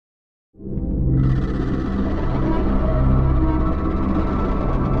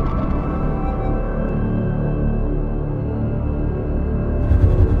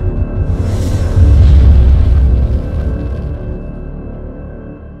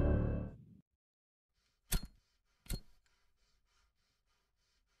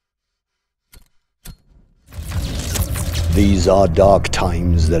These are dark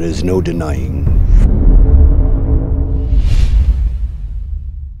times, there is no denying.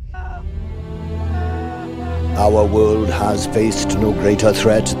 Our world has faced no greater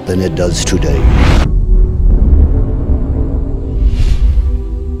threat than it does today.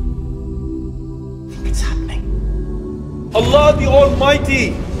 It's happening. Allah the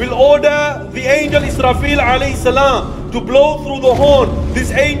Almighty will order the angel Israfil alayhi salam to blow through the horn.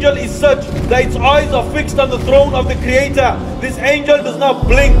 This angel is such that its eyes are fixed on the throne of the Creator. This angel does not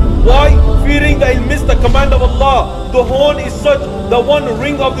blink. Why? Fearing that he'll miss the command of Allah. The horn is such that one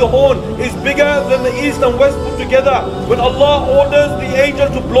ring of the horn is bigger than the east and west put together. When Allah orders the angel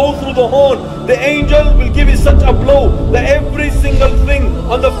to blow through the horn, the angel will give it such a blow that every single thing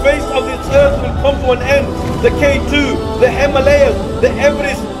on the face of this earth will come to an end. The K2, the Himalayas, the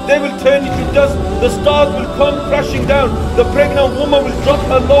Everest, they will turn into dust. The stars will come crashing down. The pregnant woman will drop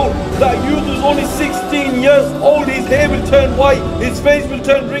her load. That youth who's only 16 years old, his hair will turn white, his face will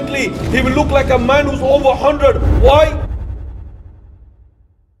turn wrinkly, he will look like a man who's over 100. Why?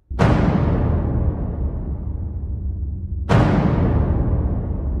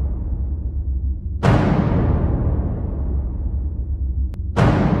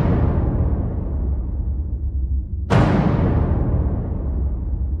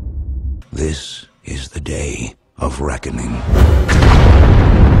 This is the day of reckoning.